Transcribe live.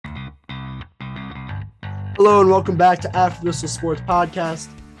Hello and welcome back to After Whistle Sports Podcast.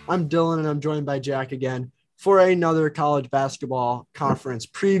 I'm Dylan and I'm joined by Jack again for another college basketball conference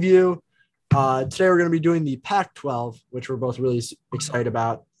preview. Today we're going to be doing the Pac-12, which we're both really excited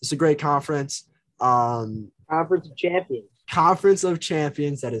about. It's a great conference. Conference of Champions. Conference of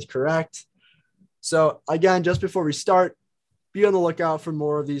Champions, that is correct. So again, just before we start, be on the lookout for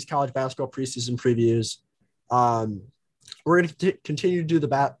more of these college basketball preseason previews. We're going to continue to do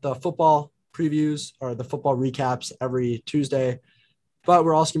the football previews or the football recaps every Tuesday, but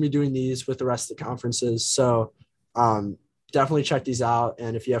we're also going to be doing these with the rest of the conferences. So definitely check these out.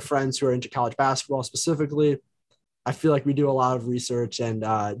 And if you have friends who are into college basketball specifically, I feel like we do a lot of research and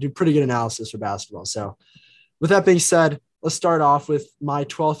do pretty good analysis for basketball. So with that being said, let's start off with my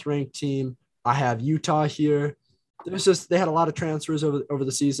 12th ranked team. I have Utah here. They had a lot of transfers over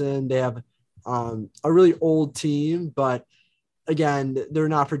the season. They have a really old team, but again, they're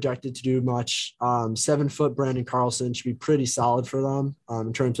not projected to do much. 7-foot Brandon Carlson should be pretty solid for them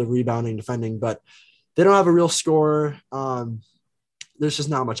in terms of rebounding, defending, but they don't have a real scorer. There's just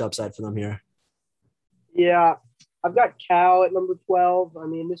not much upside for them here. Yeah, I've got Cal at number 12. I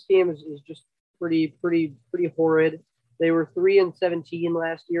mean, this team is just pretty horrid. They were 3-17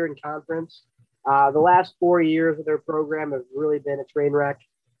 last year in conference. The last 4 years of their program have really been a train wreck.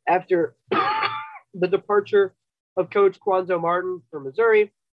 After the departure of Coach Quanzo Martin from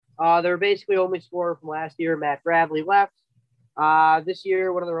Missouri, their basically only scorer from last year, Matt Bradley, left. This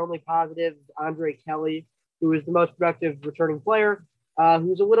year, one of their only positives, Andre Kelly, who is the most productive returning player,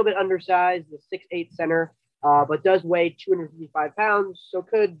 who's a little bit undersized, the 6'8" center, but does weigh 255 pounds, so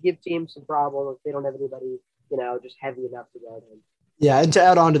could give teams some problems if they don't have anybody, just heavy enough to guard him. Yeah, and to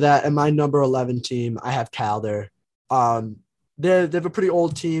add on to that, in my number 11 team, I have Cal there. They have a pretty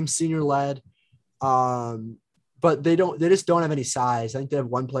old team, senior led, but they just don't have any size. I think they have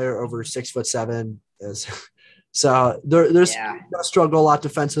one player over 6'7". So they're going to struggle a lot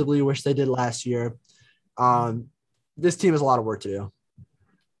defensively, which they did last year. This team has a lot of work to do.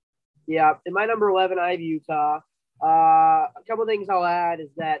 Yeah, in my number 11, I have Utah. A couple of things I'll add is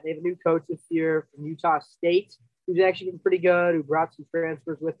that they have a new coach this year from Utah State, who's actually been pretty good, who brought some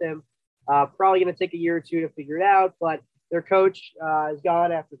transfers with him. Probably going to take a year or two to figure it out, but their coach is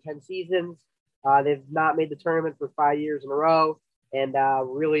gone after 10 seasons. They've not made the tournament for 5 years in a row, and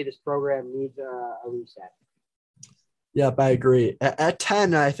really this program needs a reset. Yep, I agree. At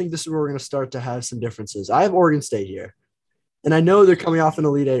 10, I think this is where we're going to start to have some differences. I have Oregon State here, and I know they're coming off an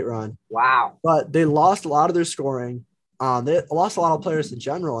Elite Eight run. Wow. But they lost a lot of their scoring. They lost a lot of players in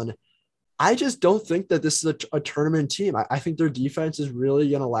general, and I just don't think that this is a tournament team. I think their defense is really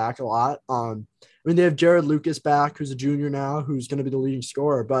going to lack a lot. They have Jared Lucas back, who's a junior now, who's going to be the leading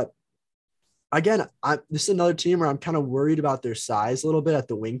scorer. But again, this is another team where I'm kind of worried about their size a little bit at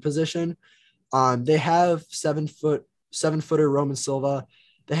the wing position. They have 7-footer Roman Silva.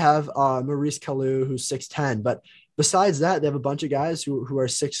 They have Maurice Kalou, who's 6'10". But besides that, they have a bunch of guys who are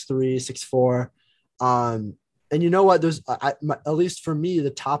 6'3", 6'4". And you know what? There's at least for me, the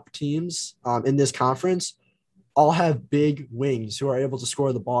top teams in this conference all have big wings who are able to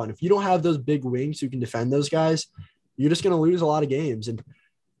score the ball. And if you don't have those big wings who can defend those guys, you're just going to lose a lot of games. And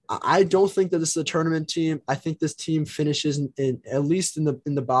I don't think that this is a tournament team. I think this team finishes in at least in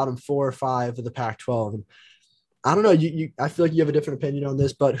the bottom 4 or 5 of the Pac-12. And I don't know. I feel like you have a different opinion on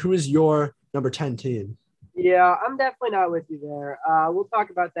this, but who is your number 10 team? Yeah, I'm definitely not with you there. We'll talk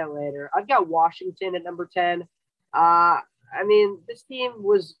about that later. I've got Washington at number 10. This team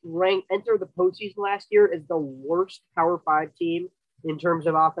was entered the postseason last year as the worst Power 5 team in terms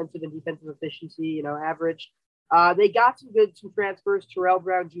of offensive and defensive efficiency, average. They got some transfers, Terrell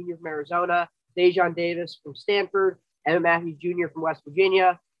Brown Jr. from Arizona, Dejon Davis from Stanford, Emmett Matthews Jr. from West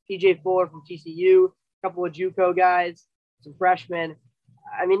Virginia, TJ Fuller from TCU, a couple of JUCO guys, some freshmen.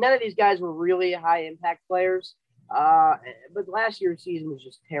 None of these guys were really high impact players, but last year's season was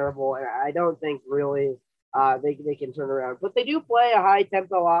just terrible. And I don't think really they can turn around, but they do play a high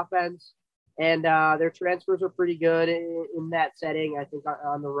tempo offense, and their transfers are pretty good in that setting. I think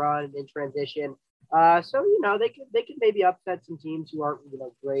on the run and in transition. So they could maybe upset some teams who aren't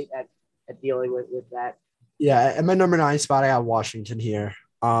great at dealing with that. Yeah, at my number 9 spot, I have Washington here.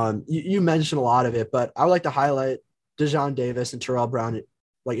 You mentioned a lot of it, but I would like to highlight Dejon Davis and Terrell Brown,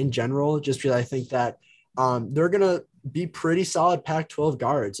 like in general, just because I think that they're gonna be pretty solid Pac-12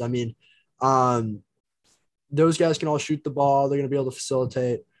 guards. Those guys can all shoot the ball. They're gonna be able to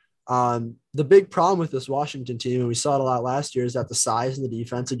facilitate. The big problem with this Washington team, and we saw it a lot last year, is that the size and the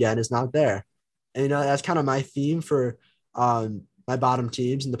defense again is not there. And that's kind of my theme for my bottom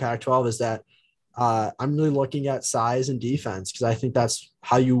teams in the Pac-12 is that I'm really looking at size and defense because I think that's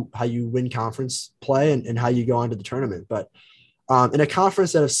how you win conference play and how you go on to the tournament. But in a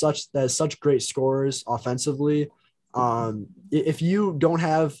conference that has such great scorers offensively, if you don't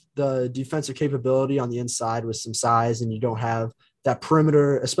have the defensive capability on the inside with some size and you don't have that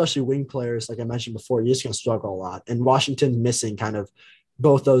perimeter, especially wing players, like I mentioned before, you're just going to struggle a lot. And Washington's missing kind of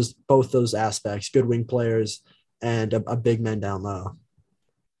both those aspects, good wing players and a big man down low.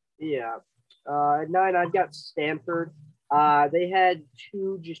 Yeah. At 9, I've got Stanford. They had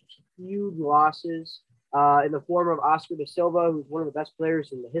two just huge losses in the form of Oscar da Silva, who's one of the best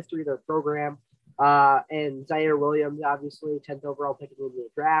players in the history of their program, and Zaire Williams, obviously, 10th overall pick in the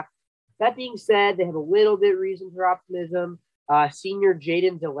NBA draft. That being said, they have a little bit reason for optimism. Senior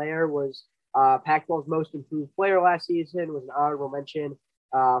Jaden Delaire was Pac-12's most improved player last season, was an honorable mention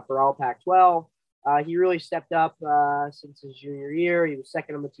for all Pac-12. He really stepped up since his junior year. He was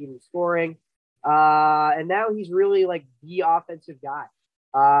second on the team in scoring. And now he's really like the offensive guy.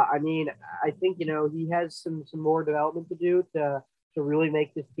 I mean, I think, he has some more development to do to really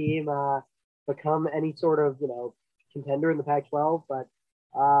make this team become any sort of, contender in the Pac-12. But,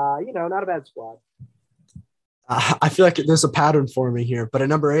 not a bad squad. I feel like there's a pattern forming here, but at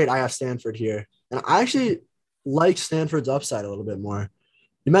number 8, I have Stanford here. And I actually like Stanford's upside a little bit more.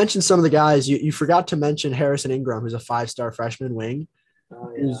 You mentioned some of the guys. You forgot to mention Harrison Ingram, who's a 5-star freshman wing,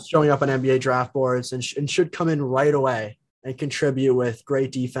 who's showing up on NBA draft boards and should come in right away and contribute with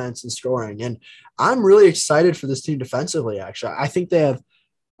great defense and scoring. And I'm really excited for this team defensively, actually. I think they have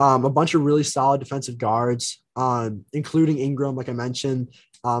a bunch of really solid defensive guards, including Ingram, like I mentioned.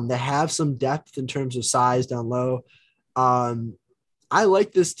 They have some depth in terms of size down low. I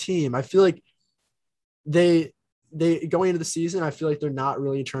like this team. I feel like they going into the season, I feel like they're not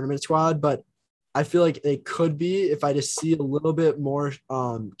really a tournament squad, but I feel like they could be if I just see a little bit more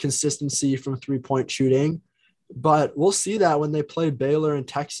consistency from 3-point shooting. But we'll see that when they play Baylor and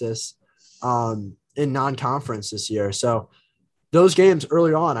Texas in non-conference this year. So those games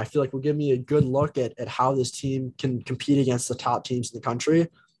early on, I feel like will give me a good look at how this team can compete against the top teams in the country.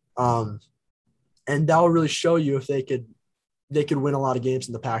 And that will really show you if they could win a lot of games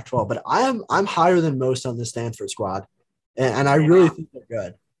in the Pac-12. But I'm higher than most on the Stanford squad, and I really think they're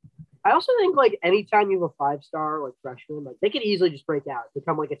good. I also think like anytime you have a 5-star like freshman, like they could easily just break out,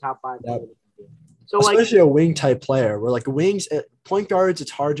 become like a top 5. Yep. So especially a wing type player, where like wings, point guards, it's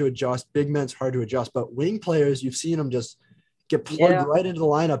hard to adjust. Big men, it's hard to adjust. But wing players, you've seen them just get plugged right into the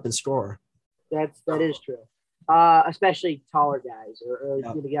lineup and score. That is true. Especially taller guys or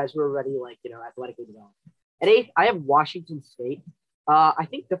the guys who are already like athletically developed. At 8, I have Washington State. I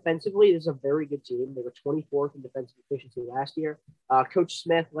think defensively, this is a very good team. They were 24th in defensive efficiency last year. Coach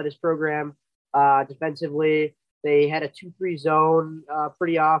Smith led his program defensively. They had a 2-3 zone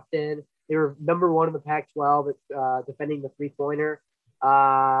pretty often. They were number 1 in the Pac-12 at defending the 3-pointer.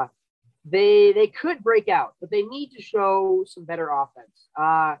 They could break out, but they need to show some better offense.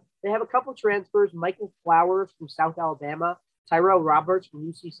 They have a couple transfers: Michael Flowers from South Alabama, Tyrell Roberts from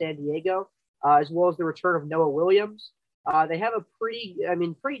UC San Diego, as well as the return of Noah Williams. They have a pretty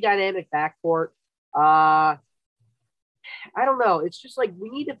dynamic backcourt. I don't know. It's just like we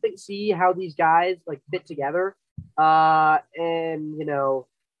need to see how these guys like fit together, and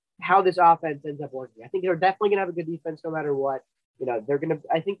how this offense ends up working. I think they're definitely gonna have a good defense no matter what. I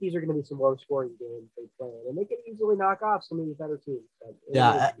think these are gonna be some low scoring games they play, and they can easily knock off some of these better teams.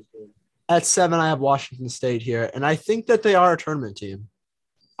 Yeah. At 7, I have Washington State here, and I think that they are a tournament team.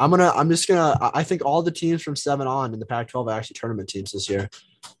 I think all the teams from 7 on in the Pac-12 are actually tournament teams this year.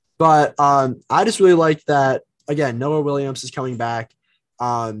 But I just really like that, again, Noah Williams is coming back.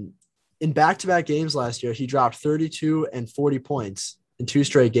 In back-to-back games last year, he dropped 32 and 40 points in 2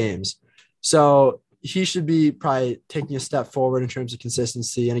 straight games. So he should be probably taking a step forward in terms of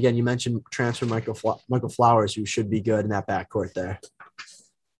consistency. And again, you mentioned transfer Michael Flowers, who should be good in that backcourt there.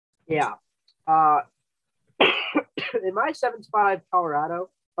 Yeah. In my 7th spot, I have Colorado.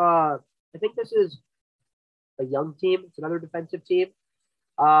 I think this is a young team. It's another defensive team.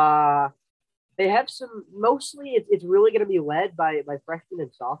 They have mostly it's really going to be led by freshman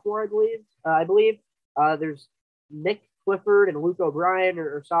and sophomore, I believe. There's Nick Clifford and Luke O'Brien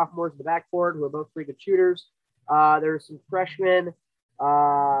are sophomores in the backcourt who are both pretty good shooters. There's some freshmen.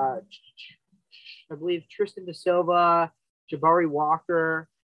 I believe Tristan Da Silva, Jabari Walker.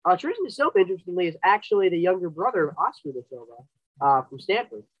 Tristan Da Silva, interestingly, is actually the younger brother of Oscar Da Silva from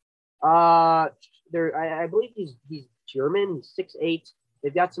Stanford. I believe he's German. He's 6'8".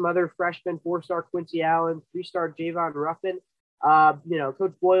 They've got some other freshmen: 4-star Quincy Allen, 3-star Javon Ruffin.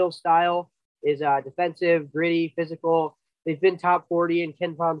 Coach Boyle's style is defensive, gritty, physical. They've been top 40 in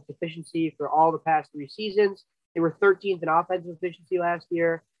Ken Palm's efficiency for all the past 3 seasons. They were 13th in offensive efficiency last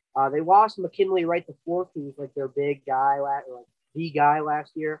year. They lost McKinley Wright the fourth, who was like their big guy, like the guy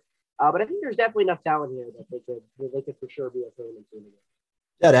last year. But I think there's definitely enough talent here that they could for sure be a tournament team again.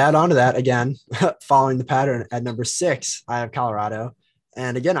 Yeah, to add on to that, again, following the pattern at number 6, I have Colorado.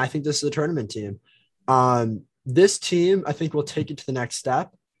 And again, I think this is a tournament team. This team, I think, will take it to the next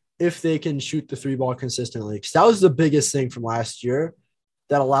step if they can shoot the 3-ball consistently. Because that was the biggest thing from last year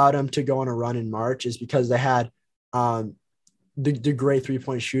that allowed them to go on a run in March, is because they had the great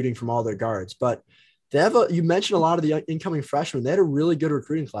 3-point shooting from all their guards. But they have you mentioned a lot of the incoming freshmen. They had a really good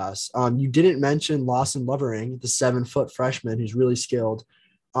recruiting class. You didn't mention Lawson Lovering, the 7-foot freshman who's really skilled.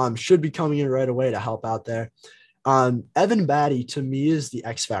 Should be coming in right away to help out there. Evan Batty, to me, is the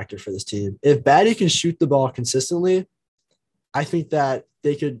X factor for this team. If Batty can shoot the ball consistently, I think that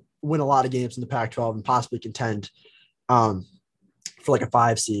they could win a lot of games in the Pac-12 and possibly contend for like a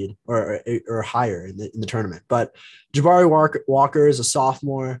 5 seed or higher in the tournament. But Jabari Walker is a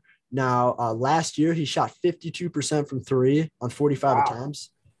sophomore now. Last year, he shot 52% from 3 on 45 attempts.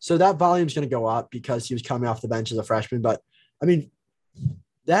 So that volume is going to go up because he was coming off the bench as a freshman. But I mean,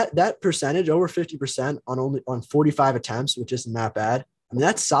 that percentage, over 50% on 45 attempts, which isn't that bad. I mean,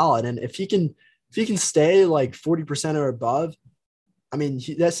 that's solid. And if he can stay like 40% or above, I mean,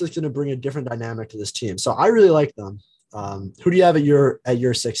 that's just going to bring a different dynamic to this team. So I really like them. Who do you have at your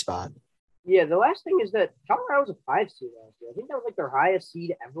 6th spot? Yeah, the last thing is that Colorado was a 5 seed last year. I think that was like their highest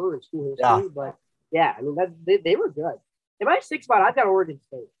seed ever in school history. Yeah. But yeah, I mean, they were good. In my 6th spot, I've got Oregon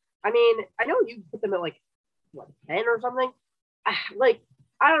State. I mean, I know you put them at like 10 or something.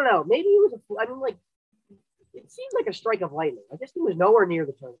 I don't know. Maybe it was it seemed like a strike of lightning. Like this team was nowhere near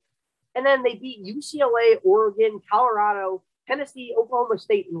the tournament. And then they beat UCLA, Oregon, Colorado, Tennessee, Oklahoma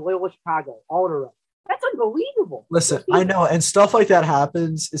State, and Loyola Chicago all in a row. That's unbelievable. Listen, I know, and stuff like that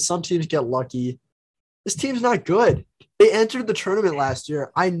happens. Some teams get lucky. This team's not good. They entered the tournament last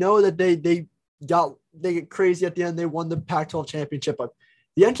year. I know that they get crazy at the end. They won the Pac-12 championship, but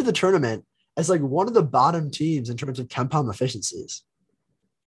they entered the tournament as like one of the bottom teams in terms of KenPom efficiencies.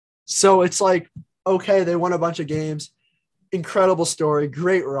 So it's like, okay, they won a bunch of games. Incredible story.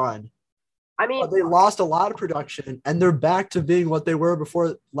 Great run. I mean, but they lost a lot of production, and they're back to being what they were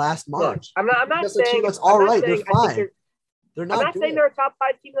before last March. I'm not saying that's all right. They're fine. They're not. I'm not saying they're a top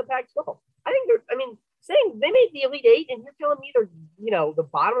 5 team in the Pac-12. I think they're. I mean, saying they made the Elite 8, and you're telling me they're the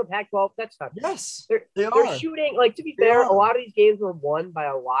bottom of the Pac-12. That's not. Yes, they're shooting. Like, to be fair, a lot of these games were won by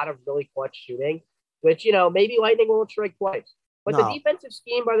a lot of really clutch shooting, which maybe Lightning won't strike twice. But the defensive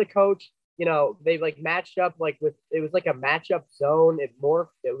scheme by the coach, they like matched up it was like a matchup zone. It morphed.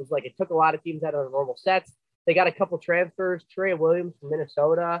 It was like it took a lot of teams out of normal sets. They got a couple transfers. Trey Williams from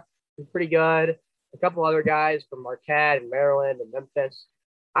Minnesota was pretty good. A couple other guys from Marquette and Maryland and Memphis.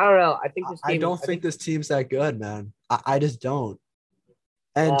 I don't know. I think this team. I don't think this team's that good, man. I just don't.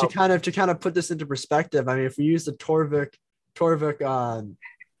 And to kind of put this into perspective, I mean, if we use the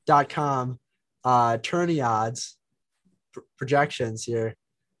Torvik.com tourney odds projections here,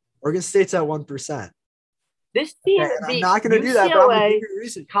 Oregon State's at 1%. This team, I'm not going to do that. But I'm going to give you a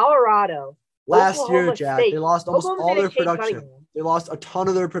reason. Colorado, last Oklahoma year, Jack, State. they lost almost all their production. They lost a ton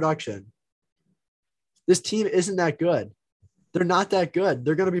of their production. This team isn't that good. They're not that good.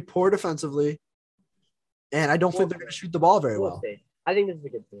 They're going to be poor defensively, and I don't think they're going to shoot the ball very well. I think this is a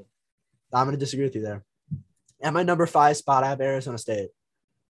good team. I'm going to disagree with you there. At my number 5 spot, I have Arizona State,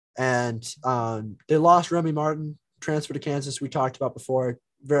 and they lost Remy Martin, transfer to Kansas. We talked about before.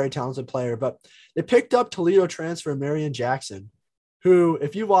 Very talented player, but they picked up Toledo transfer Marion Jackson, who,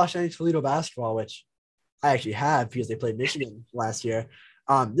 if you watch any Toledo basketball, which I actually have because they played Michigan last year,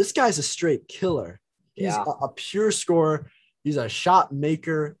 this guy's a straight killer. He's a pure scorer. He's a shot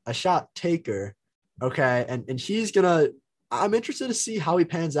maker, a shot taker. Okay. And he's I'm interested to see how he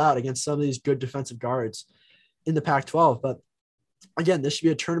pans out against some of these good defensive guards in the Pac-12. But again, this should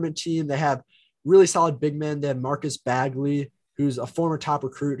be a tournament team. They have really solid big men. They have Marcus Bagley, who's a former top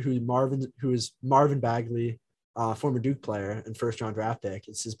recruit, who is Marvin Bagley, former Duke player and first-round draft pick.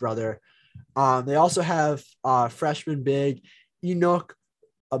 It's his brother. They also have freshman big Enoch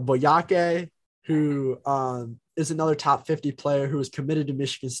Boyake, who is another top 50 player who was committed to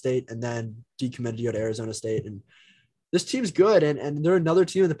Michigan State and then decommitted to go to Arizona State. And this team's good, and they're another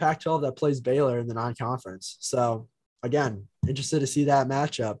team in the Pac-12 that plays Baylor in the non-conference. So, again, interested to see that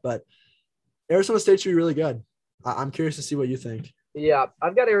matchup. But Arizona State should be really good. I'm curious to see what you think. Yeah,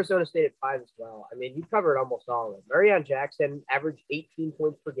 I've got Arizona State at 5 as well. I mean, you covered almost all of it. Marion Jackson averaged 18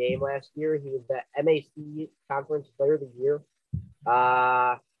 points per game last year. He was the MAC Conference Player of the Year.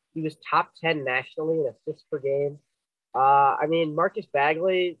 He was top 10 nationally in assists per game. I mean, Marcus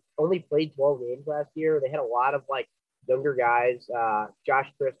Bagley only played 12 games last year. They had a lot of like younger guys, Josh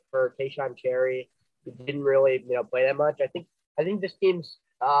Christopher, Tayshaun Cherry, who didn't really, play that much. I think this team's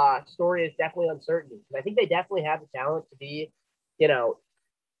story is definitely uncertainty. I think they definitely have the talent to be, you know,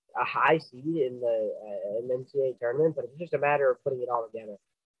 a high seed in the NCAA tournament, but it's just a matter of putting it all together.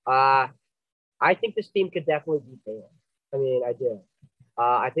 Uh, I think this team could definitely beat Baylor. I mean, I do.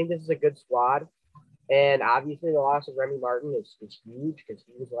 I think this is a good squad. And obviously, the loss of Remy Martin is huge because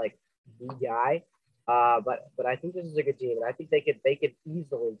he was like the guy. But I think this is a good team, and I think they could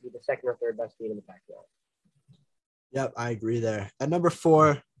easily be the second or third best team in the Pac-12. Yep, I agree there. At number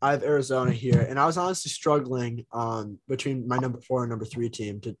 4, I have Arizona here, and I was honestly struggling between my number 4 and number 3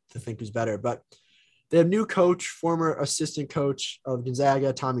 team to think who's better. But they have new coach, former assistant coach of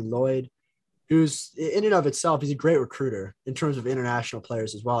Gonzaga, Tommy Lloyd, who's in and of itself, he's a great recruiter in terms of international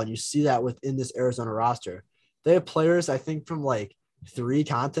players as well. And you see that within this Arizona roster. They have players, I think, from like 3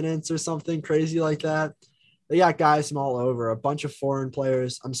 continents or something crazy like that. They got guys from all over, a bunch of foreign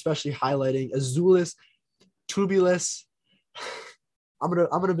players. I'm especially highlighting Azulis Tubulis. I'm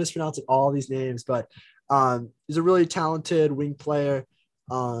gonna mispronounce all these names, but he's a really talented wing player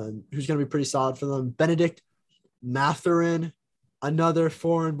who's gonna be pretty solid for them. Benedict Mathurin, another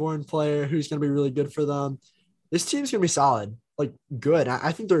foreign-born player who's gonna be really good for them. This team's gonna be solid, like good.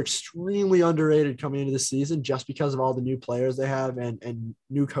 I think they're extremely underrated coming into the season just because of all the new players they have and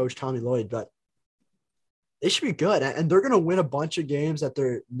new coach Tommy Lloyd, but they should be good, and they're gonna win a bunch of games that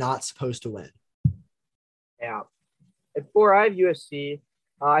they're not supposed to win. Yeah. At 4, I have USC.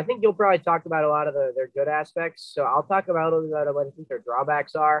 I think you'll probably talk about a lot of their good aspects. So I'll talk about a little bit of what I think their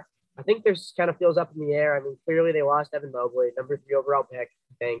drawbacks are. I think there's kind of feels up in the air. I mean, clearly they lost Evan Mobley, number 3 overall pick,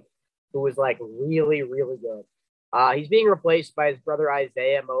 I think, who was like really, really good. He's being replaced by his brother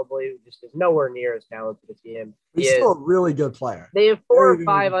Isaiah Mobley, who just is nowhere near as talented as him. He's still a really good player. They have 4 or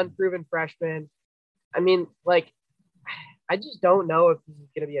 5 unproven freshmen. I mean, like, I just don't know if this is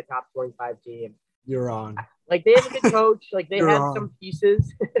going to be a top 25 team. You're wrong. Like, they have a good coach. Like, they had some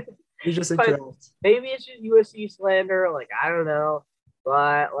pieces. You're just incorrect. Maybe it's just USC slander. Like, I don't know.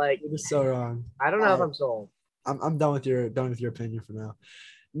 But, like, you're just so wrong. I don't know if I'm sold. I'm done with your opinion for now.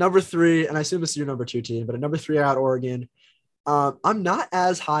 Number 3, and I assume this is your number 2 team, but at number 3, I got Oregon. I'm not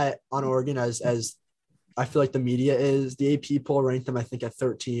as high on Oregon as I feel like the media is. The AP poll ranked them, I think, at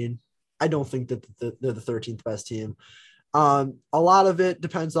 13. I don't think that they're the 13th best team. A lot of it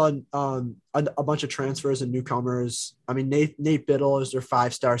depends on a bunch of transfers and newcomers. I mean, Nate Biddle is their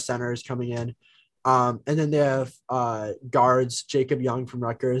 5-star centers coming in. And then they have guards, Jacob Young from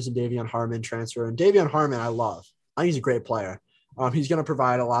Rutgers and Davion Harmon transfer. And Davion Harmon, I love. I think he's a great player. He's going to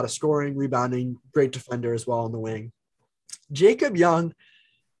provide a lot of scoring, rebounding, great defender as well on the wing. Jacob Young,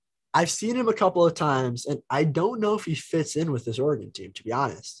 I've seen him a couple of times, and I don't know if he fits in with this Oregon team, to be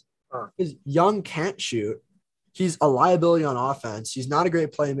honest. Because Young can't shoot. He's a liability on offense. He's not a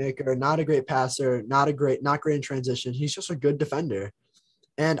great playmaker, not a great passer, not great in transition. He's just a good defender.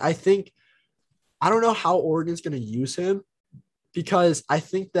 And I don't know how Oregon's going to use him, because I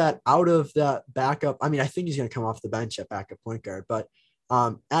think that out of that backup, I mean, I think he's going to come off the bench at backup point guard, but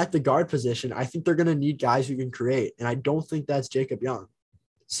at the guard position, I think they're going to need guys who can create. And I don't think that's Jacob Young.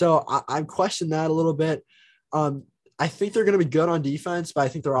 So I'm questioning that a little bit. I think they're going to be good on defense, but I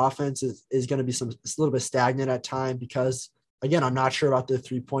think their offense is going to be a little bit stagnant at time because, again, I'm not sure about the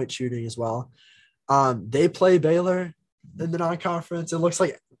 3-point shooting as well. They play Baylor in the non-conference. It looks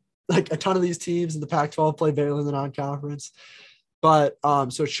like a ton of these teams in the Pac-12 play Baylor in the non-conference. But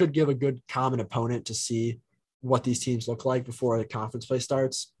so it should give a good common opponent to see what these teams look like before the conference play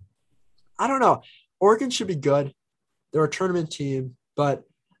starts. I don't know. Oregon should be good. They're a tournament team, but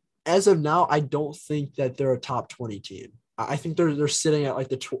as of now, I don't think that they're a top 20 team. I think they're sitting at like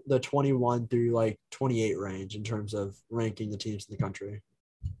the 21 through like 28 range in terms of ranking the teams in the country.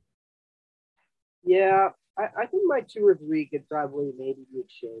 Yeah, I think my 2 or 3 could probably maybe be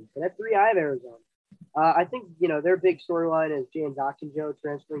exchanged. But at 3, I have Arizona. I think, their big storyline is James Oxenjo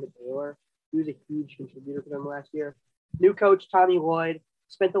transferring to Baylor. He was a huge contributor for them last year. New coach, Tommy Lloyd,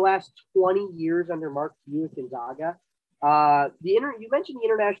 spent the last 20 years under Mark Few at Gonzaga. You mentioned the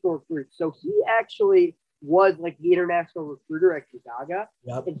international recruit. So he actually was like the international recruiter at Gonzaga.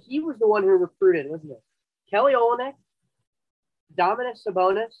 Yep. And he was the one who recruited, wasn't it? Kelly Olynyk, Domantas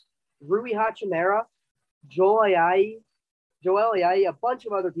Sabonis, Rui Hachimura, Joel Ayayi, a bunch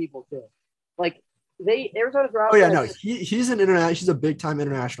of other people too. Like, Arizona's roster. Oh yeah, no, he's a big time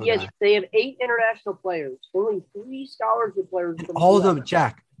international guy. They have 8 international players, only 3 scholarship players. And all of them,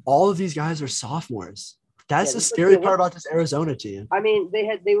 Jack. All of these guys are sophomores. That's Yeah, the this might scary be part about this Arizona team. I mean,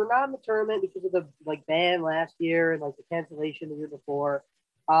 they were not in the tournament because of the ban last year and the cancellation the year before.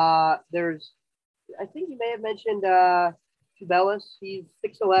 There's I think you may have mentioned Tubelis. He's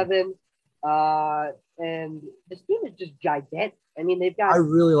 6'11", and this team is just gigantic. I mean, they've I got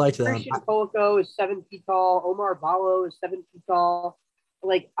really like them. Christian Koloko is 7 feet tall. Omar Ballo is 7 feet tall.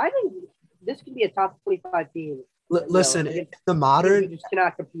 I think this can be a top 25 team. Listen, in the modern, you just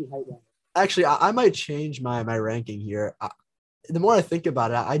cannot compete right now. Actually, I might change my ranking here. The more I think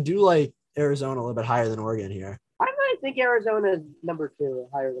about it, I do like Arizona a little bit higher than Oregon here. I might think Arizona is number 2,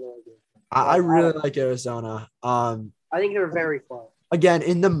 higher than Oregon. I really like Arizona. I think they're very close. Again,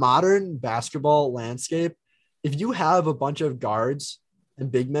 in the modern basketball landscape, if you have a bunch of guards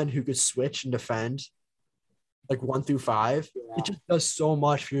and big men who could switch and defend 1 through 5, it just does so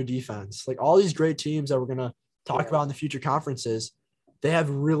much for your defense. All these great teams that we're gonna talk about in the future conferences, they have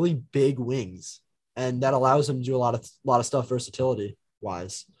really big wings, and that allows them to do a lot of stuff versatility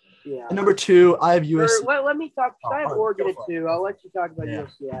wise. Yeah. And number 2, I have USC. Let me talk. I have Oregon at 2. I'll let you talk about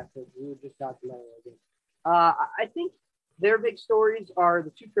USC after. We were just talking about Oregon. I think their big stories are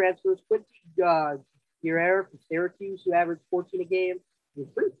the 2 transfers. Quincy Guerrero from Syracuse, who averaged 14 a game. He was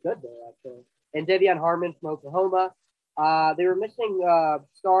pretty good there, actually. And Devion Harmon from Oklahoma. They were missing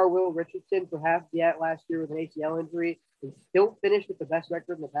star Will Richardson for half the last year with an ACL injury, and still finished with the best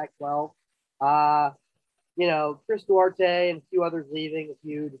record in the Pac-12. Chris Duarte and a few others leaving is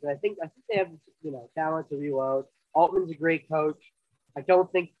huge. But I think they have talent to reload. Altman's a great coach. I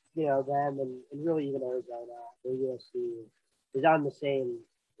don't think them and really even Arizona or USC is on the same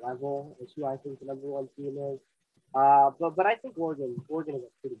level as who I think the number 1 team is. But I think Oregon is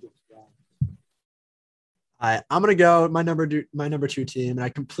a pretty good squad. I'm gonna go with my number 2 team, and I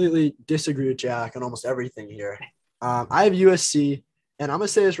completely disagree with Jack on almost everything here. I have USC, and I'm gonna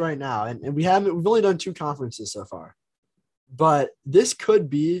say this right now, and we've only done 2 conferences so far, but this could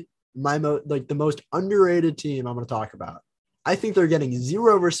be the most underrated team I'm gonna talk about. I think they're getting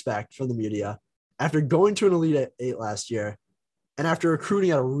zero respect from the media after going to an Elite 8 last year, and after recruiting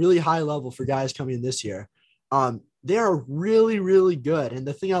at a really high level for guys coming in this year. They are really, really good. And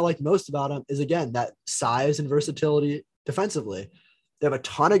the thing I like most about them is, again, that size and versatility defensively. They have a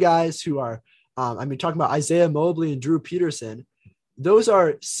ton of guys who are, talking about Isaiah Mobley and Drew Peterson. Those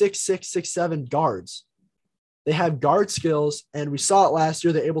are 6'6", 6'7" guards. They have guard skills, and we saw it last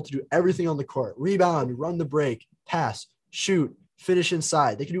year. They're able to do everything on the court: rebound, run the break, pass, shoot, finish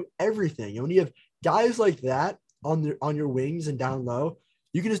inside. They can do everything. And when you have guys like that on your wings and down low,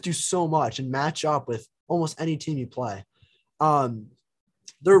 you can just do so much and match up with almost any team you play.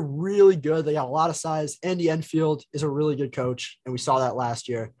 They're really good. They got a lot of size. Andy Enfield is a really good coach, and we saw that last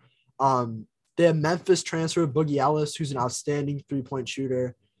year. They have Memphis transfer Boogie Ellis, who's an outstanding 3-point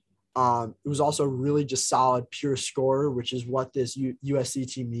shooter. It was also really just solid, pure scorer, which is what this USC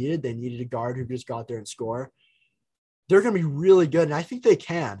team needed. They needed a guard who could just go out there and score. They're going to be really good, and I think they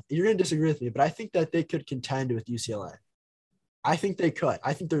can. You're going to disagree with me, but I think that they could contend with UCLA. I think they could.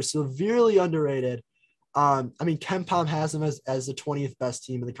 I think they're severely underrated. KenPom has them as the 20th best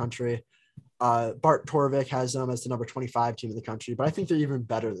team in the country. Bart Torvik has them as the number 25 team in the country, but I think they're even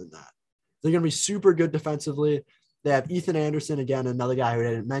better than that. They're going to be super good defensively. They have Ethan Anderson, again, another guy who I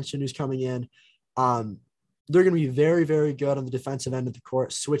didn't mention who's coming in. They're going to be very, very good on the defensive end of the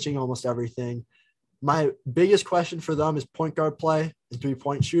court, switching almost everything. My biggest question for them is point guard play and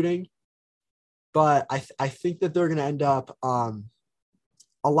 3-point shooting. But I think that they're going to end up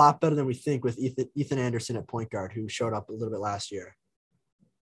a lot better than we think with Ethan Anderson at point guard, who showed up a little bit last year.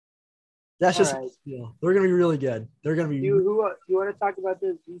 That's just right. They're going to be really good. They're going to be. You want to talk about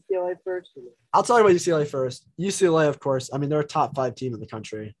the UCLA first? I'll talk about UCLA first. UCLA, of course. They're a top 5 team in the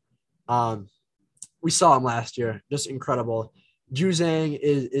country. We saw them last year, just incredible. Ju Zhang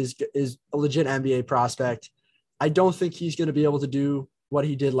is a legit NBA prospect. I don't think he's going to be able to do what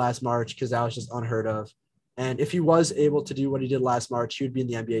he did last March, because that was just unheard of. And if he was able to do what he did last March, he would be in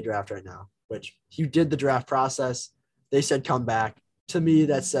the NBA draft right now, which he did the draft process. They said come back. To me,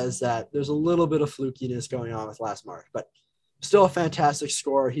 that says that there's a little bit of flukiness going on with last March, but still a fantastic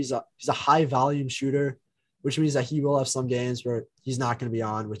scorer. He's a high volume shooter, which means that he will have some games where he's not going to be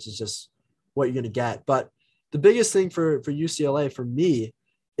on, which is just what you're going to get. But the biggest thing for UCLA for me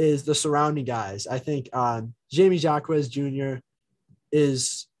is the surrounding guys. I think Jamie Jaquez Jr.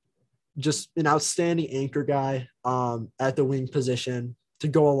 is just an outstanding anchor guy at the wing position to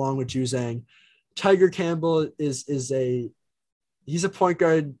go along with Ju Zhang. Tiger Campbell is a point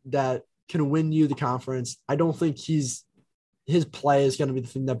guard that can win you the conference. I don't think his play is going to be the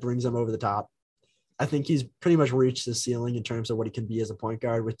thing that brings him over the top. I think he's pretty much reached the ceiling in terms of what he can be as a point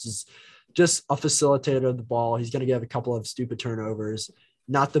guard, which is just a facilitator of the ball. He's going to get a couple of stupid turnovers,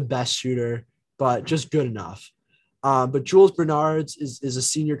 not the best shooter, but just good enough. But Jules Bernards is a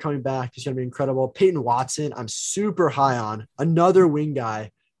senior coming back. He's going to be incredible. Peyton Watson, I'm super high on. Another wing guy,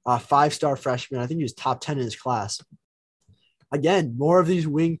 5-star freshman. I think he was top 10 in his class. Again, more of these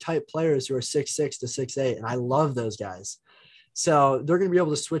wing type players who are 6'6" to 6'8", and I love those guys. So they're going to be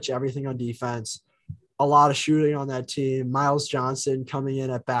able to switch everything on defense. A lot of shooting on that team. Miles Johnson coming in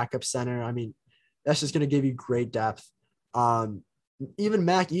at backup center. I mean, that's just going to give you great depth. Even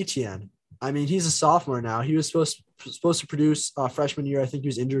Mac Etienne. I mean, he's a sophomore now. He was supposed to produce freshman year. I think he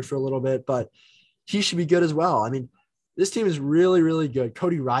was injured for a little bit, but he should be good as well. I mean, this team is really, really good.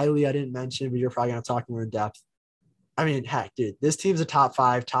 Cody Riley, I didn't mention, but you're probably going to talk more in depth. I mean, heck, dude, this team's a top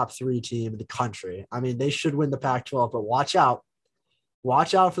 5, top 3 team in the country. I mean, they should win the Pac-12, but watch out.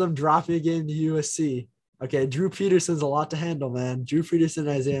 Watch out for them dropping a game to USC. Okay, Drew Peterson's a lot to handle, man. Drew Peterson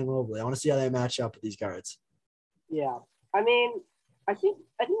and Isaiah Mobley. I want to see how they match up with these guards. Yeah. I mean, I think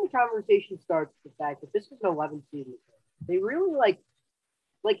the conversation starts with the fact that this was an 11 seed. They really like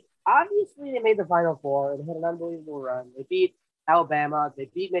obviously they made the Final Four. They had an unbelievable run. They beat Alabama. They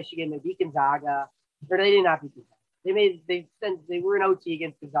beat Michigan. They beat Gonzaga. Or they did not beat Gonzaga. They were in OT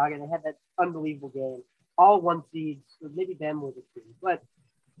against Gonzaga. And they had that unbelievable game. All 1 seeds. Or maybe them was a 2. But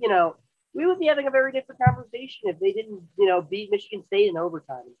we would be having a very different conversation if they didn't, beat Michigan State in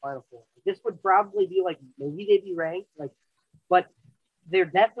overtime in Final Four. This would probably be like maybe they'd be ranked, but they're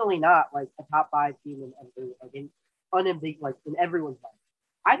definitely not like a top 5 team in everyone's mind.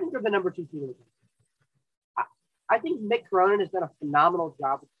 I think they're the number 2 team in the country. I think Mick Cronin has done a phenomenal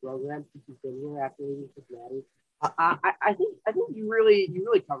job with the program since he's been here after leaving Cincinnati. I think you really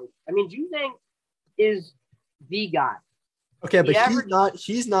covered it. I mean, Juzang is the guy. Okay, but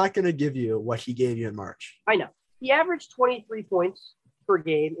he's not going to give you what he gave you in March. I know. He averaged 23 points per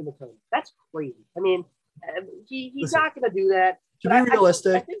game in the tournament. That's crazy. I mean, he's not going to do that. To be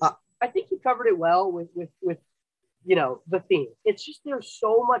realistic, I think he covered it well with the theme. It's just there's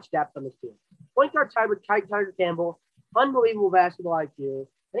so much depth on this team. Point guard Tiger Campbell, unbelievable basketball IQ.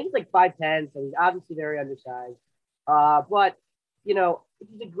 I think he's like 5'10", so he's obviously very undersized. But he's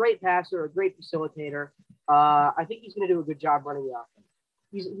a great passer, a great facilitator. I think he's going to do a good job running the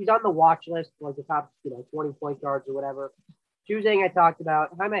offense. He's on the watch list for like the top 20 point guards or whatever. Juzang I talked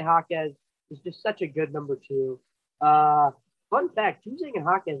about. Jaime Jaquez is just such a good number 2. Fun fact: Juzang and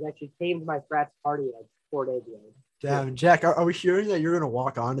Jaquez actually came to my frat's party like 4 days ago. Damn, Jack, are we hearing that you're going to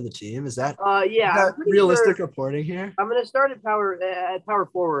walk onto the team? Is that yeah? Is that realistic reporting here? I'm going to start at power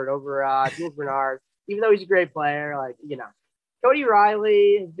forward over Jules Bernard, even though he's a great player. Cody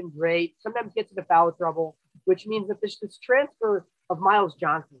Riley has been great. Sometimes gets into foul trouble, which means that this transfer of Miles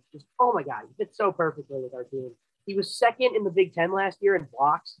Johnson is just, oh my God, he fits so perfectly with our team. He was second in the Big Ten last year in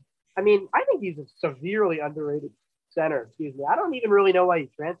blocks. I mean, I think he's a severely underrated center. Excuse me. I don't even really know why he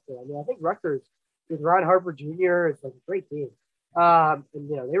transferred. I mean, I think Rutgers with Ron Harper Jr. is like a great team. And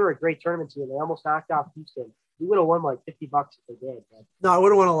they were a great tournament team. They almost knocked off Houston. We would have won like $50 if they did. But no, I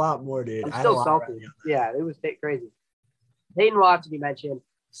would have won a lot more, dude. I'm still salty. Yeah, it was crazy. Peyton Watson, you mentioned,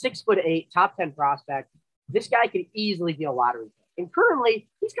 6'8", top 10 prospect. This guy could easily be a lottery pick. And currently,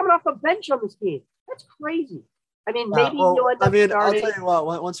 he's coming off the bench on this team. That's crazy. I mean, maybe he'll end up starting. I'll tell you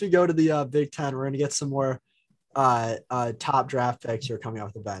what. Once we go to the Big Ten, we're going to get some more top draft picks who are coming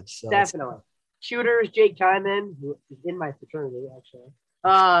off the bench. So definitely. Shooters, Jake Kyman, who is in my fraternity, actually.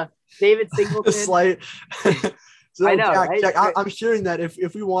 David Singleton. Slight. So, I know. Jack, I'm hearing that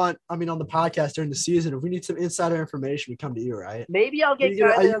if we want, on the podcast during the season, if we need some insider information, we come to you, right? Maybe I'll get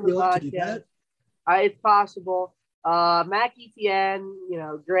Kyman on the podcast. It's possible. Mac Etienne,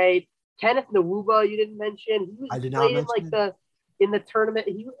 great. Kenneth Nwuba, you didn't mention. He was played in the tournament.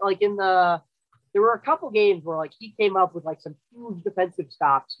 He there were a couple games where he came up with some huge defensive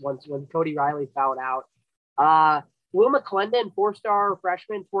stops when Cody Riley fouled out. Will McClendon, 4-star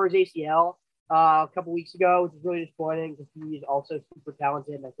freshman, tore his ACL a couple weeks ago, which is really disappointing because he's also super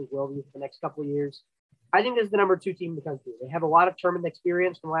talented and I think will be for the next couple of years. I think this is the number 2 team in the country. They have a lot of tournament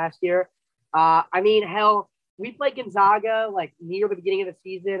experience from last year. We played Gonzaga near the beginning of the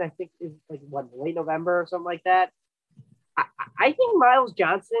season. I think it's late November or something like that. I think Miles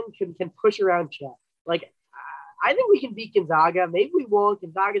Johnson can push around Chet. I think we can beat Gonzaga. Maybe we won't.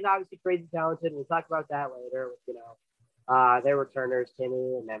 Gonzaga's obviously crazy talented. We'll talk about that later with, their returners,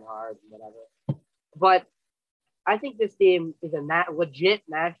 Timmy and Nemhard and whatever. But I think this team is a legit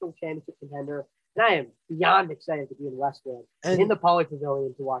national championship contender. And I am beyond excited to be in Westwood and in the Poly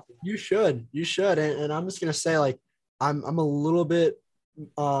Pavilion to watch it. You should. And I'm just going to say, I'm a little bit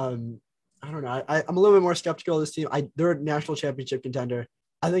I don't know. I'm a little bit more skeptical of this team. They're a national championship contender.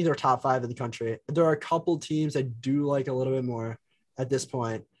 I think they're top 5 in the country. There are a couple teams I do like a little bit more at this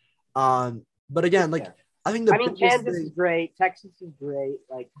point. But again, like I think Kansas is great. Texas is great.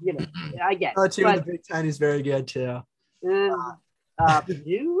 Like, I get it. Team in the Big Ten is very good too. I'm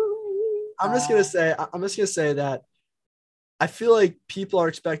just gonna say that I feel like people are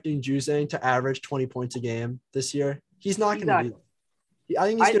expecting Juzang to average 20 points a game this year. He's not going to do that.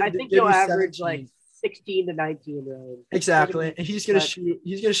 I think he'll average 17. Like 16 to 19 range. Exactly. And he's going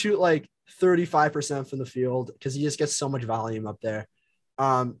to shoot like 35% from the field because he just gets so much volume up there.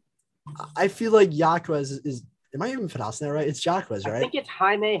 I feel like Jaquez is am I even pronouncing that right? It's Jaquez, right? I think it's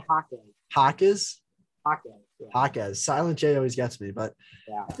Jaime Jaquez. Yeah. Jaquez. Silent J always gets me, but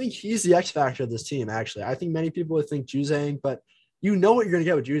yeah. I think he's the X factor of this team, actually. I think many people would think Juzang, but you know what you're going to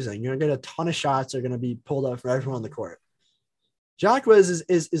get with Juzang. You're going to get a ton of shots that are going to be pulled up from everyone on the court. Jaquez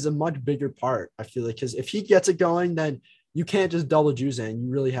is a much bigger part, I feel like, because if he gets it going, then you can't just double Juzang. You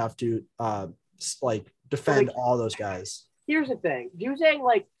really have to defend all those guys. Here's the thing. Juzang,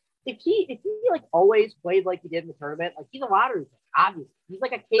 like, if he like always played like he did in the tournament, like he's a lottery pick, obviously. He's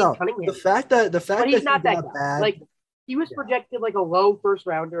like a Cade Cunningham. The fact that he's not that bad. Like he was projected like a low first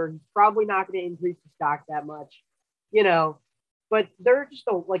rounder. He's probably not going to increase the stock that much, But they're just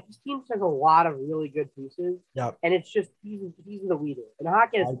this team has a lot of really good pieces. Yeah. And it's just he's the leader. And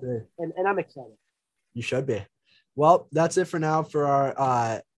Hawkins, and I'm excited. You should be. Well, that's it for now for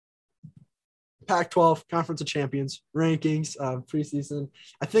our Pac-12 Conference of Champions rankings preseason.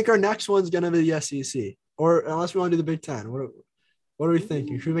 I think our next one's going to be the SEC, or unless we want to do the Big Ten. What are we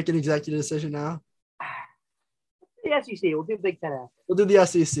thinking? Should we make an executive decision now? The SEC. We'll do Big Ten after. We'll do the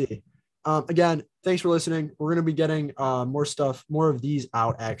SEC. Again, thanks for listening. We're going to be getting more of these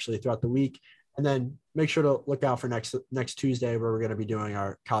out actually throughout the week, and then make sure to look out for next Tuesday where we're going to be doing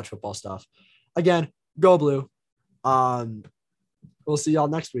our college football stuff. Again, go Blue. We'll see y'all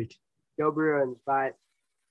next week. Go Bruins. Bye.